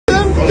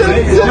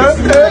Hey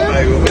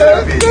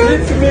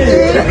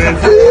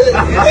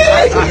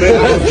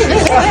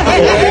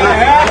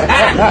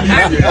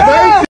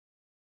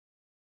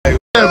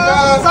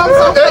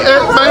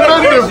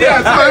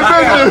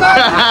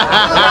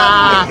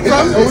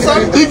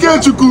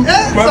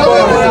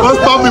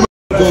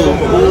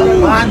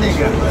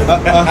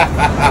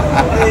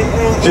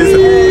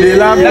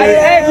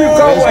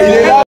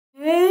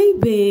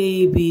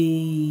babies,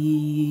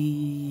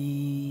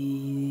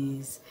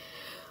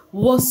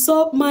 what's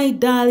up my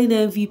darling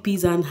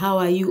MVPs, and how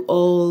are you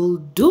all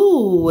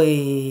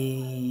doing?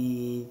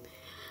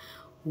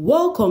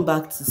 Welcome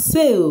back to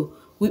Sale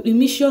with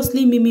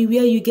Mimiciously Mimi,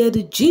 where you get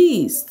the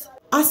gist.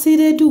 I see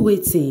they do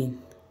waiting,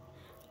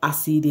 I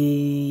see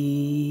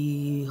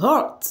they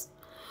hurt.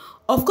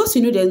 Of course,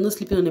 you know there's no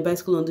sleeping on a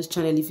bicycle on this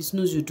channel. If you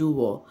snooze, you do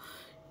what?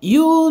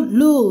 You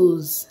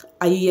lose.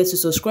 Are you yet to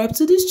subscribe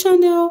to this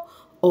channel,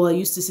 or are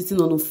you still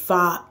sitting on a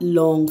far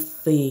long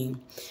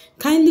thing?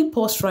 Kindly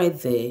pause right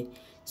there,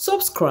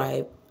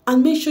 subscribe,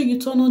 and make sure you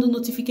turn on the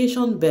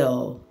notification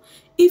bell.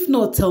 If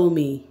not, tell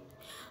me,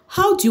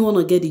 how do you want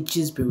to get the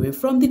gist brewing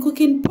from the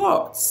cooking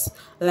pots?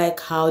 Like,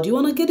 how do you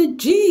want to get the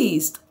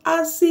gist?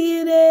 I see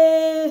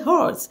it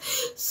hurts.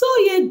 So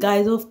yeah,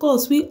 guys, of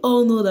course, we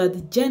all know that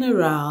the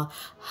general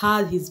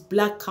had his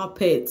black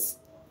carpet,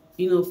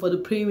 you know, for the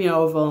premiere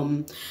of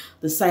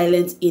The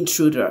Silent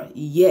Intruder.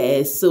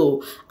 Yeah,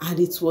 so, and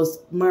it was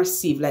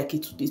massive, like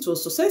it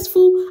was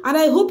successful, and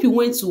I hope you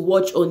went to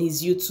watch on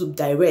his YouTube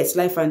direct,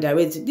 live and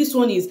direct. This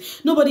one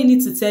is, nobody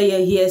needs to tell you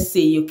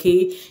hearsay,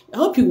 okay? I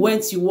hope you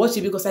went to watch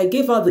it because I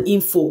gave out the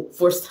info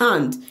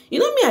firsthand. You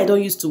know me, I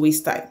don't used to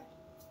waste time.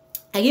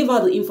 I gave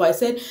out the info. I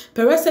said,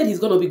 Pere'S said he's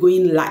going to be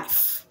going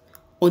live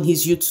on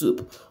his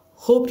YouTube.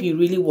 Hope you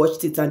really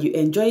watched it and you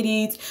enjoyed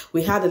it.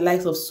 We had the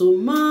likes of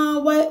Soma,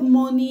 White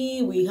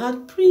Money, we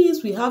had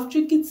Prince, we have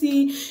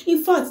Trickity.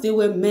 In fact, there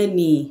were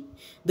many.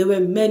 There were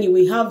many.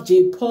 We have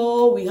J.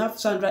 Paul, we have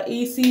Sandra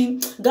AC.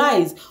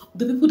 Guys,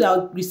 the people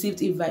that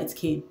received invites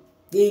came.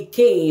 They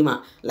came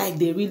like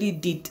they really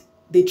did.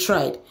 They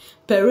tried.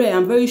 Pere'S,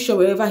 I'm very sure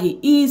wherever he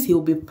is,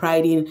 he'll be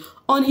priding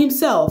on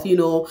himself, you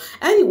know.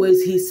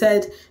 Anyways, he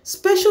said,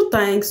 special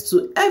thanks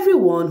to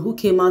everyone who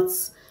came out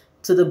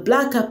to the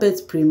black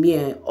carpet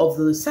premiere of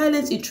The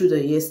Silent Intruder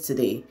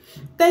yesterday.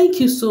 Thank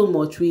you so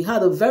much. We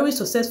had a very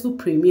successful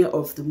premiere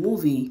of the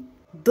movie.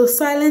 The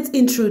Silent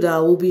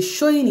Intruder will be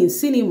showing in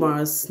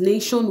cinemas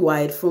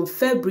nationwide from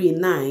February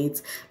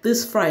 9th,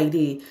 this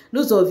Friday.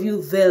 Those of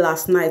you there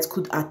last night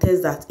could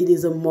attest that it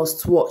is a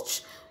must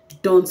watch.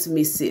 Don't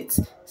miss it.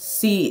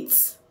 See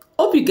it.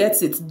 Hope you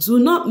get it. Do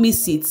not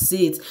miss it.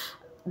 See it.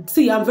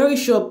 See, I'm very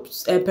sure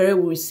Pere'S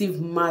will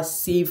receive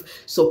massive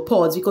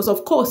support because,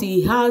 of course,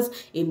 he has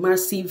a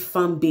massive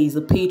fan base,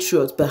 a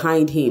patriot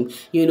behind him.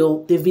 You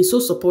know, they've been so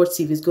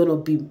supportive. It's going to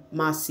be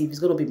massive. It's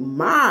going to be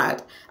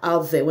mad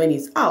out there when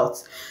it's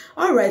out.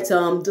 All right,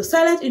 The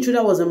Silent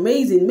Intruder was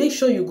amazing. Make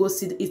sure you go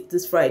see it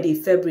this Friday,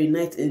 February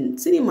 9th in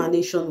cinema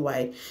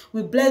nationwide.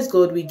 We bless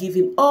God. We give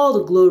him all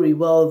the glory.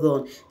 Well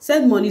done.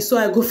 Send money so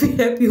I go feel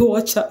happy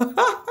watcher.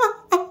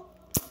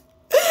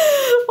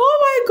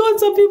 God,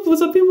 some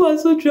people are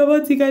so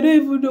dramatic. I don't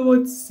even know what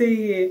to say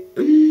here.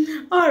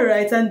 All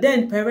right, and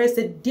then Pere'S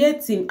said, dear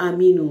Team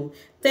Aminu,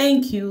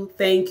 thank you,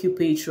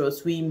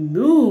 Patriots. We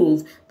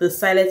move The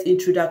Silent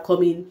Intruder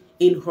coming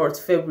in hot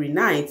February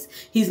 9th.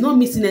 He's not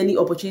missing any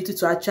opportunity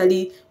to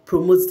actually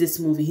promote this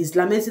movie. He's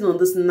lamenting on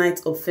this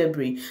 9th of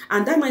February,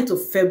 and that 9th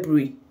of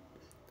February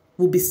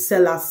will be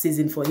seller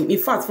season for him. In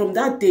fact, from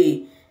that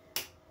day,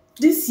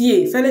 this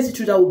year, Silent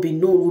Intruder will be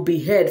known, will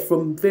be heard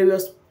from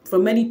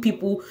many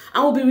people,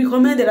 and will be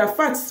recommended. In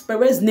fact,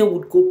 Pere'S' name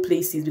would go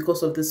places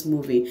because of this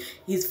movie.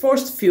 His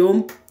first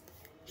film,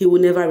 he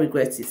will never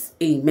regret it.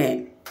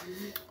 Amen.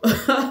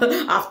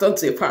 I've talked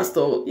to a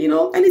pastor, you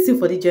know, anything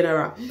for the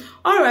general.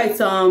 All right,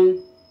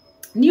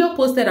 Neo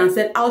posted and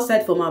said,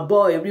 outside for my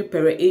boy, Real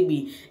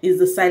Pere'S is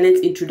The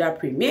Silent Intruder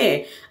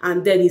premiere.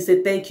 And then he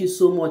said, thank you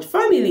so much,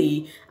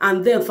 family.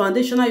 And then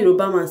Foundational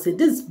Yoruba Man said,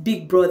 this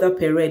big brother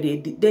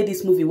Pere'S did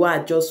this movie what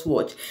I just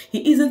watched.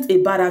 He isn't a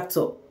bad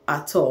actor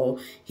at all.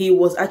 He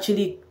was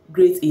actually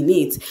great in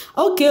it.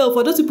 Okay,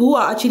 for those people who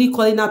are actually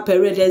calling out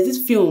Pere'S, there's this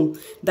film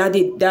that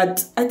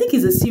I think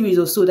is a series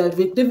or so that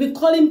they've been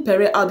calling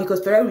Pere'S out because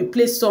Pere'S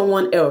replaced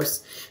someone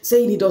else,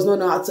 saying he does not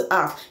know how to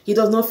act, he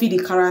does not feel the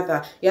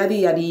character, yada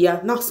yada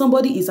yada. Now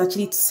somebody is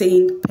actually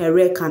saying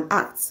Pere'S can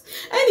act.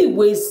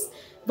 Anyways,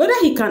 whether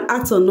he can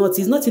act or not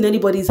is not in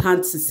anybody's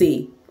hands to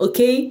say.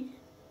 Okay,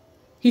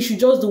 he should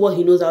just do what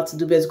he knows how to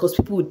do best, because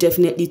people will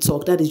definitely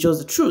talk. That is just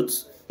the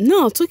truth.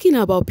 Now, talking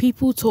about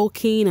people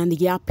talking and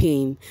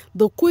yapping,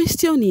 the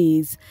question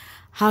is,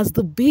 has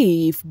the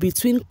beef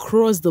between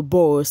Cross the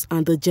Boss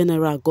and the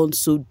General gone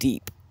so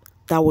deep?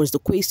 That was the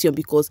question,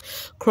 because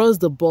Cross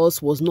the Boss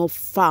was not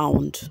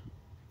found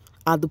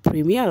at the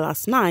premiere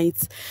last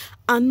night.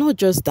 And not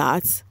just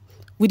that,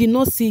 we did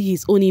not see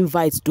his own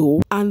invite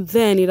though. And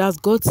then it has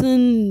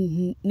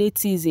gotten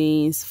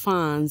netizens,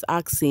 fans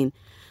asking,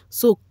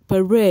 So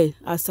Pere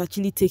has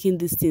actually taken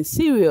this thing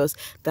serious,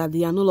 that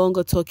they are no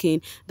longer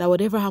talking, that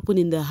whatever happened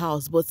in the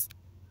house, but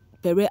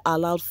Pere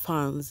allowed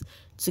fans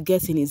to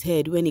get in his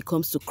head when it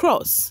comes to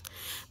Cross.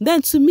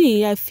 Then to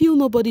me, I feel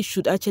nobody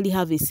should actually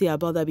have a say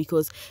about that,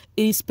 because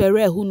it is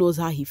Pere who knows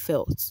how he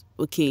felt.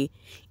 Okay,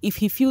 if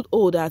he felt,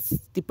 oh, that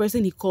the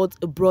person he called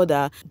a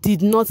brother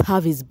did not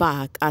have his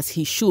back as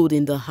he should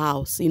in the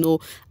house, you know,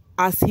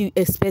 as he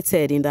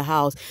expected in the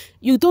house,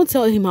 you don't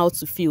tell him how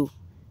to feel.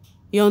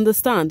 You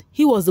understand?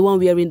 He was the one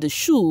wearing the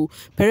shoe.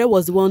 Pere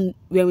was the one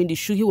wearing the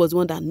shoe. He was the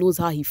one that knows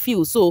how he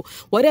feels. So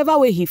whatever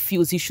way he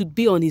feels, he should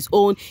be on his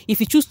own. If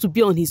he chooses to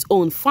be on his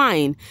own,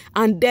 fine.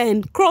 And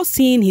then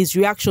seeing his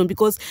reaction,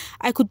 because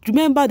I could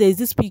remember there's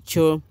this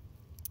picture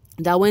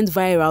that went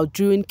viral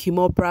during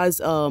Kimopra's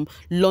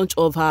launch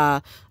of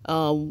her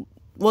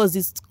what's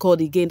this called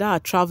again? That her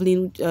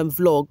traveling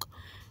vlog.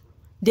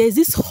 There's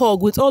this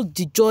hug with all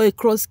the joy.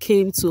 Cross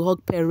came to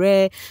hug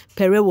Pere.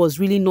 Pere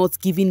was really not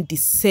giving the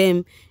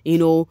same, you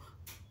know,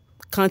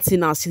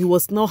 countenance. He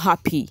was not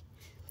happy.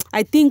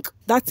 I think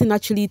that thing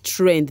actually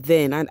trend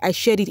then, and I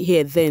shared it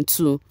here then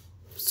too.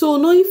 So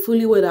knowing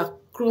fully well that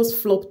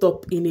Cross flopped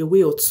up in a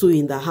way or two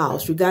in the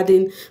house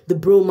regarding the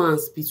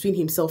bromance between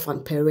himself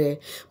and Pere,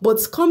 but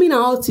coming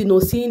out, you know,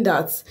 seeing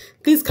that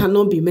things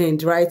cannot be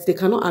mended, right? They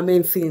cannot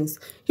amend things.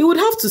 He would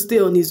have to stay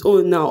on his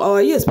own now. Or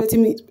are you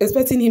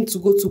expecting him to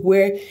go to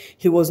where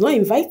he was not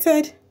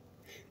invited?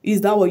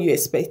 Is that what you're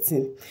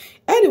expecting?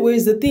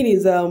 Anyways, the thing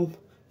is,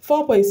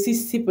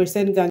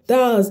 4.60% gang.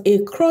 That's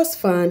a Cross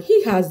fan.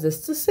 He has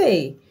this to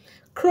say.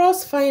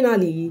 Cross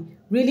finally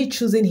really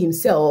choosing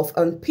himself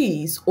and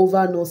peace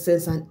over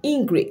nonsense and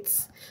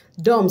ingrates.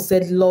 Dom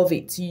said, love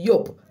it.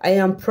 Yup, I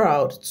am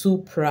proud, too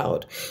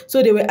proud.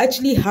 So they were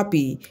actually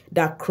happy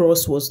that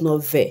Cross was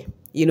not there,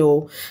 you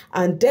know.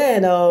 And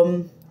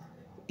then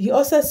he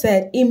also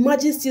said,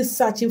 imagine still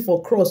searching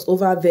for Cross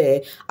over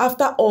there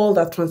after all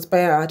that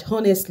transpired.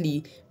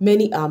 Honestly,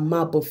 many are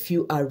mad, but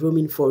few are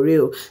roaming for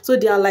real. So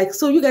they are like,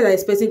 so you guys are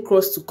expecting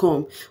Cross to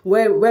come,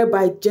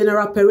 whereby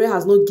General Pere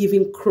has not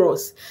given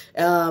Cross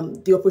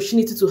the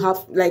opportunity to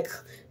have, like,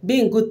 be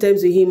in good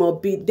terms with him or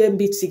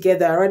be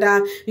together,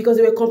 rather, because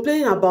they were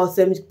complaining about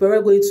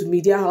Pere going to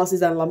media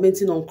houses and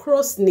lamenting on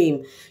Cross'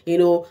 name. You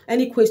know,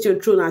 any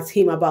question thrown at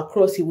him about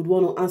Cross, he would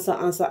want to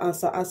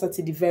answer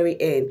to the very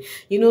end.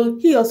 You know,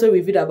 he also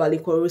revealed about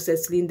Likoro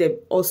settling them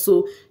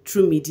also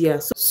through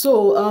media.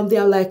 So they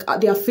are like,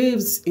 their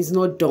faves is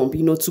not dumb,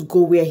 you know, to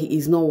go where he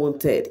is not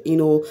wanted. You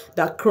know,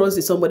 that Cross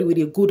is somebody with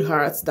a good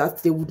heart,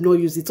 that they would not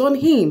use it on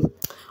him.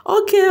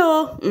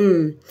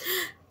 Okay,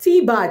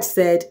 T-Bad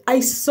said, I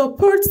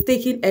support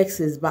taking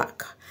exes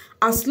back,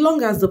 as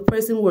long as the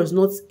person was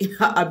not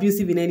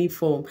abusive in any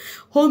form.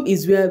 Home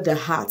is where the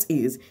heart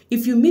is.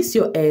 If you miss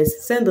your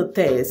ex, send a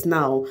text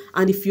now.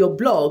 And if you're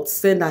blocked,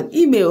 send an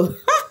email.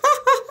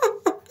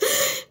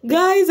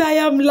 Guys, I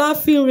am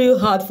laughing real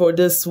hard for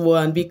this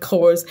one,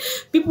 because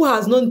people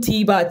has known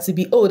T-Bad to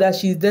be, oh, that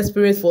she's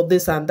desperate for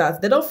this and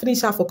that. They don't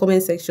finish her for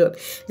comment section.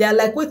 They are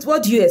like, wait,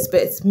 what do you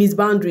expect? Miss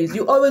Boundaries,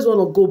 you always want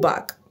to go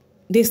back.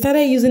 They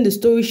started using the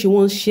story she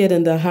once shared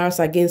in the house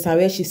against her,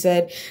 where she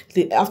said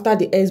after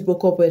the ex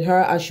broke up with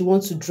her and she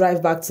wants to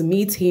drive back to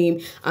meet him,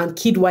 and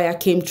Kidwire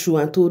came through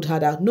and told her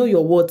that, know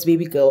your words,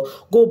 baby girl,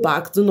 go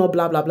back, do not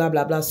blah, blah, blah,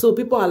 blah, blah. So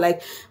people are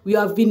like, we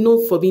have been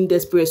known for being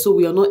desperate, so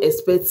we are not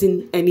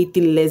expecting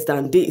anything less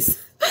than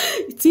this.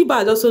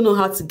 T-Bad also know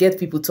how to get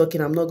people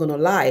talking, I'm not gonna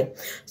lie.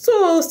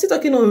 So still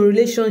talking on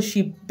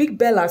relationship, Big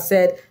Bella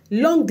said,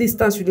 long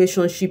distance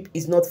relationship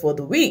is not for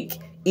the weak,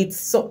 it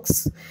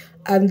sucks.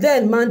 And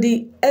then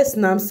Mandy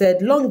Esnam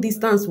said, long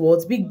distance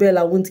words, Big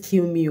Bella won't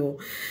kill me. Oh.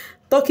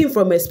 Talking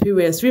from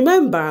experience.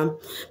 Remember,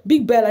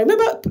 Big Bella,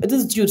 remember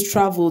this dude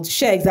traveled,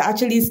 Sheiks that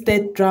actually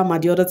started drama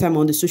the other time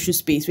on the social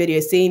space where they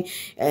were saying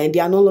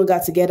they are no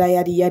longer together,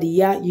 yada, yada,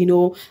 yada, you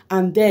know.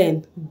 And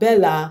then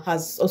Bella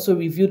has also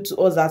revealed to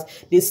us that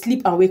they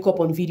sleep and wake up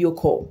on video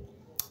call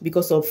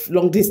because of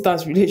long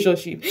distance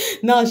relationship.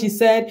 Now she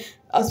said,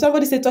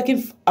 somebody said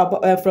talking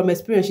about from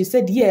experience, she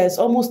said yes,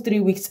 almost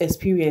 3 weeks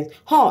experience.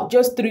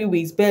 Just 3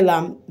 weeks.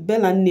 Bella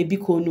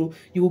Nebikonu,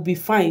 you will be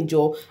fine,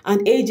 Joe.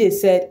 And AJ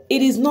said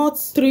it is not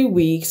 3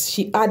 weeks.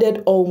 She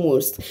added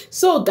almost.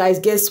 So guys,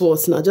 guess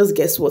what? Now just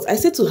guess what? I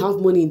said to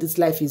have money in this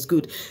life is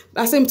good.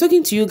 As I'm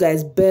talking to you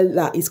guys,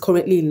 Bella is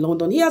currently in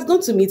London. He has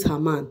gone to meet her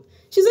man.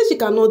 She said she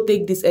cannot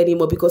take this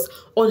anymore because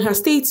on her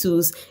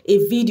status, a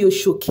video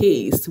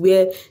showcased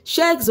where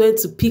Sheiks went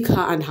to pick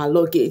her and her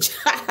luggage.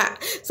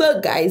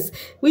 So guys,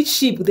 which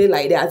sheep they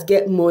like that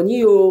get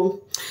money? Oh.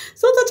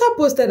 So Tacha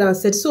posted and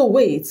said, so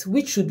wait,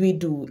 which should we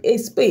do? A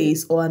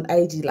space or an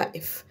IG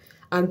live?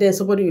 And then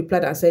somebody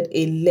replied and said,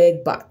 a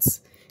leg bat.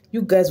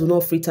 You guys will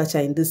not free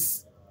Tacha in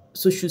this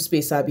social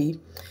space, Abby.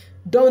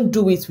 Don't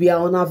do it. We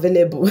are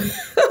unavailable.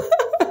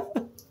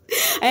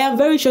 I am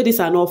very sure these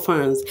are not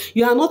fans.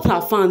 You are not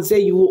her fans.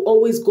 You will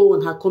always go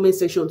on her comment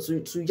section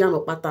to yarn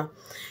or pata.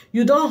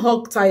 You don't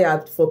hug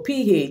tired for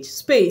PH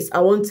space. I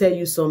won't tell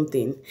you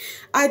something.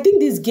 I think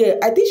this girl,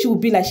 I think she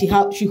would be like she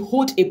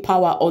hold a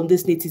power on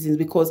this netizens,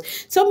 because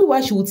tell me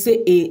why she would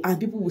say A and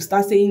people will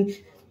start saying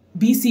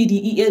B, C, D,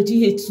 E, F,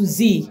 G, H to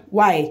Z.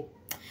 Why?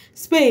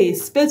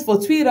 Space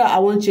for Twitter. I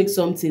want to check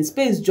something.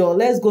 Space Joe,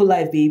 let's go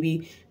live,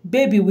 baby.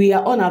 Baby, we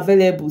are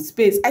unavailable.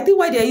 Space. I think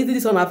why they are using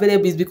this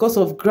unavailable is because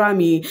of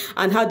Grammy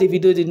and how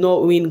Davido did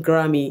not win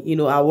Grammy,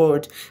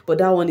 award. But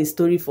that one is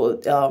story for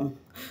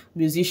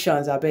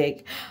musicians, I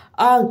beg.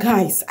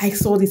 Guys, I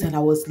saw this and I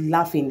was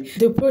laughing.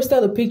 They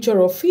posted a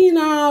picture of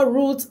Phyna,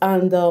 Ruth,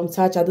 and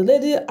Tacha. The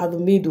lady at the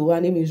middle, her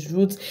name is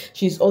Ruth.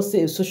 She's also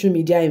a social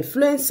media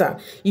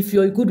influencer. If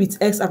you're good with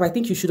X app, I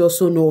think you should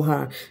also know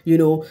her,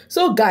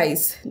 So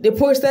guys, they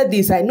posted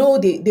this. I know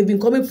they've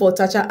been coming for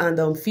Tacha and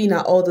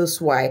Phyna all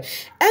this while.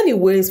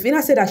 Anyways,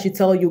 Phyna said I should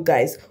tell you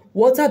guys,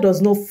 water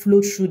does not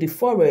flow through the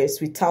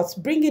forest without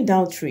bringing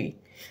down tree.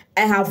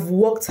 I have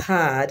worked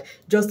hard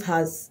just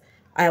as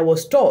I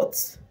was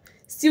taught.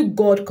 Still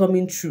God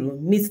coming through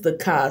meets the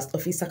cast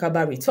of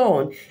Isakaba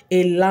Return,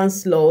 a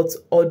Lancelot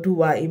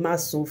Odua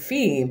Emerson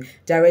film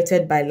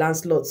directed by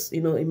Lancelot,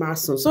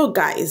 Emerson. So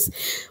guys,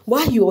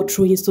 while you're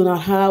throwing stone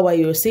at her, while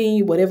you're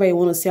saying whatever you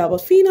want to say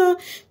about Phyna,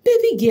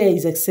 baby girl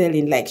is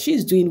excelling. Like,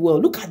 she's doing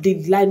well. Look at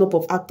the lineup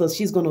of actors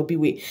she's gonna be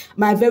with.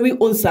 My very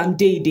own Sam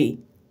Day.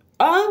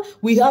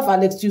 We have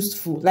Alex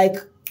Useful, like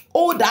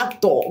old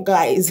actor,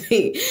 guys.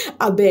 Hey,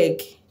 I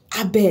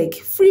beg,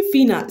 free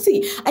Phyna.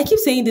 See, I keep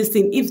saying this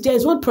thing. If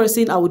there's one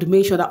person I would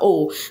make sure that,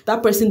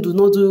 that person do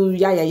not do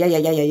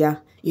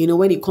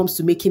when it comes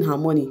to making her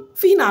money.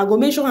 Phyna, I go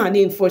mention her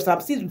name first. I'm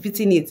still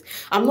repeating it.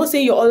 I'm not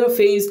saying your other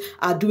faves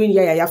are doing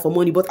for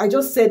money, but I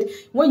just said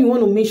when you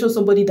want to mention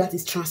somebody that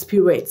is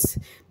transparent,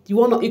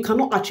 you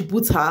cannot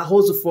attribute her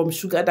hustle from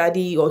sugar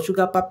daddy or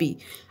sugar papi.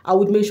 I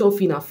would mention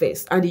Phyna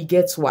first, and it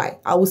gets why.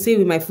 I will say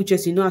with my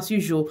futures, as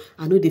usual,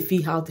 I know they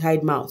feel how to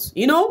hide mouths,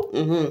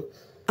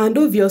 And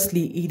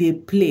obviously,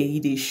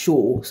 it a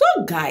show. So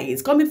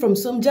guys, coming from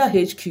Somjal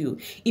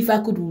HQ, if I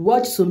could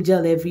watch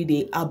Somjal every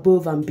day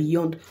above and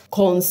beyond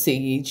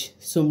Consage,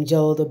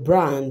 Somjal the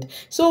brand.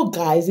 So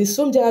guys, the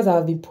Somjals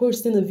have been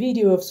posting a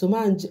video of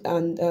Soma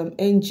and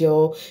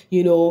Angel,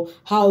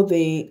 how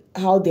they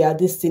are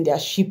this thing their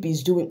ship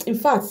is doing. In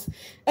fact,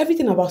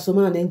 everything about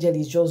Soma and Angel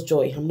is just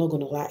joy. I'm not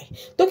gonna lie.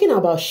 Talking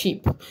about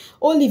ship,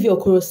 Olivia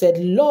Okoro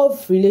said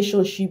love,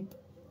 relationship,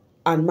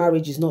 and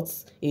marriage is not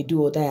a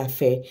do or die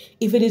affair.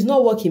 If it is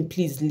not working,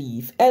 please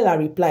leave. Ella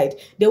replied,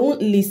 they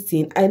won't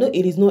listen. I know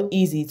it is not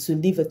easy to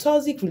leave a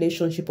toxic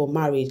relationship or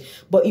marriage,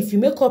 but if you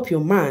make up your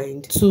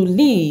mind to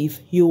leave,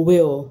 you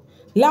will.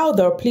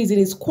 Louder, please. It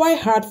is quite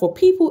hard for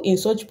people in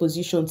such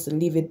positions to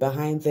leave it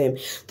behind them.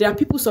 There are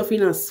people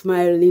suffering and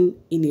smiling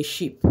in a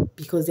ship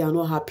because they are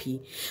not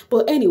happy.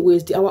 But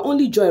anyways, our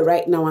only joy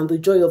right now and the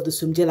joy of the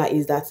Sumjela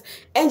is that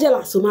Angel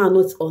and Soma are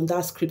not on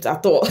that script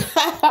at all.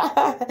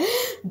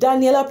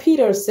 Daniela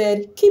Peters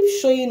said, keep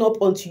showing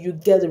up until you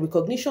get the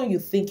recognition you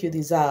think you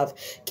deserve.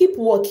 Keep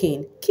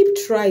working, keep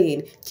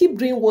trying, keep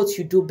doing what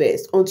you do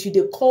best until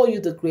they call you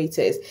the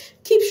greatest.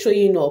 Keep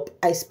showing up.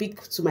 I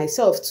speak to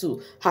myself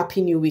too.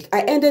 Happy New Week.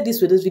 I ended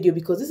this with this video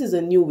because this is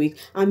a new week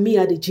and me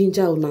are the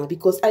ginger now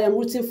because I am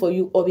rooting for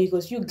you or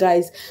because you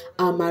guys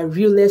are my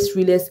realest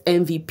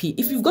MVP.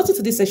 If you've gotten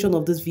to this section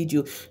of this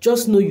video,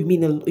 just know you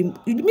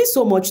mean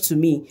so much to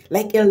me,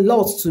 like a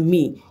lot to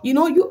me.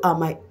 You are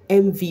my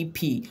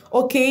MVP.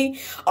 Okay,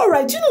 all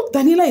right.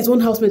 Daniela is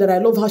one housemate that I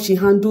love how she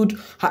handled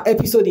her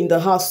episode in the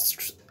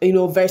house,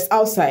 versus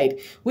outside,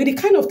 with the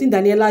kind of thing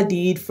Daniela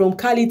did from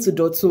Kali to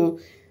Dotun.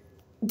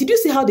 Did you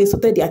see how they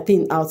sorted their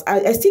thing out?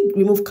 I still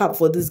remove cap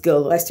for this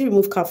girl. I still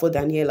remove cap for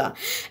Daniela.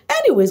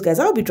 Anyways, guys,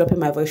 I'll be dropping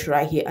my voice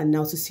right here and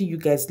now to see you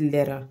guys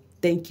later.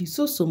 Thank you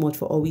so much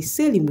for always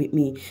sailing with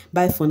me.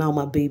 Bye for now,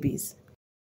 my babies.